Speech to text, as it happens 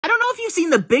know if you've seen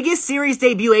the biggest series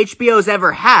debut HBO's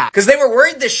ever had, because they were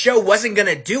worried the show wasn't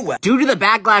gonna do well due to the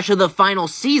backlash of the final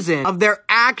season of their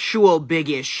actual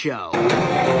biggest show.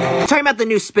 I'm talking about the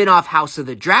new spin-off House of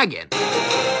the Dragon.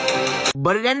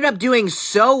 But it ended up doing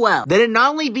so well that it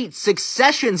not only beat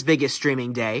Succession's biggest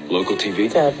streaming day, local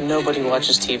TV. Dad, nobody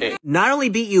watches TV. Not only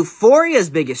beat Euphoria's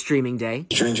biggest streaming day,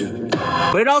 Stranger.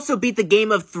 but it also beat the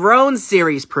Game of Thrones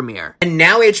series premiere. And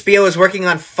now HBO is working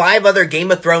on 5 other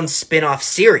Game of Thrones spin-off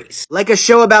series. Like a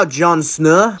show about Jon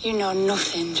Snow. You know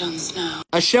nothing, Jon Snow.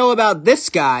 A show about this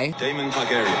guy. Daemon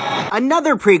Targaryen.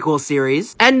 Another prequel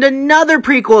series. And another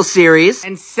prequel series.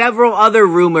 And several other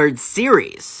rumored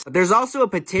series. But there's also a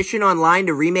petition online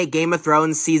to remake Game of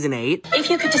Thrones Season 8. If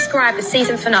you could describe the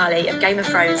season finale of Game of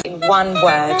Thrones in one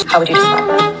word, how would you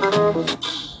describe it?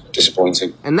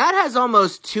 Disappointing. And that has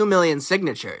almost 2 million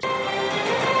signatures.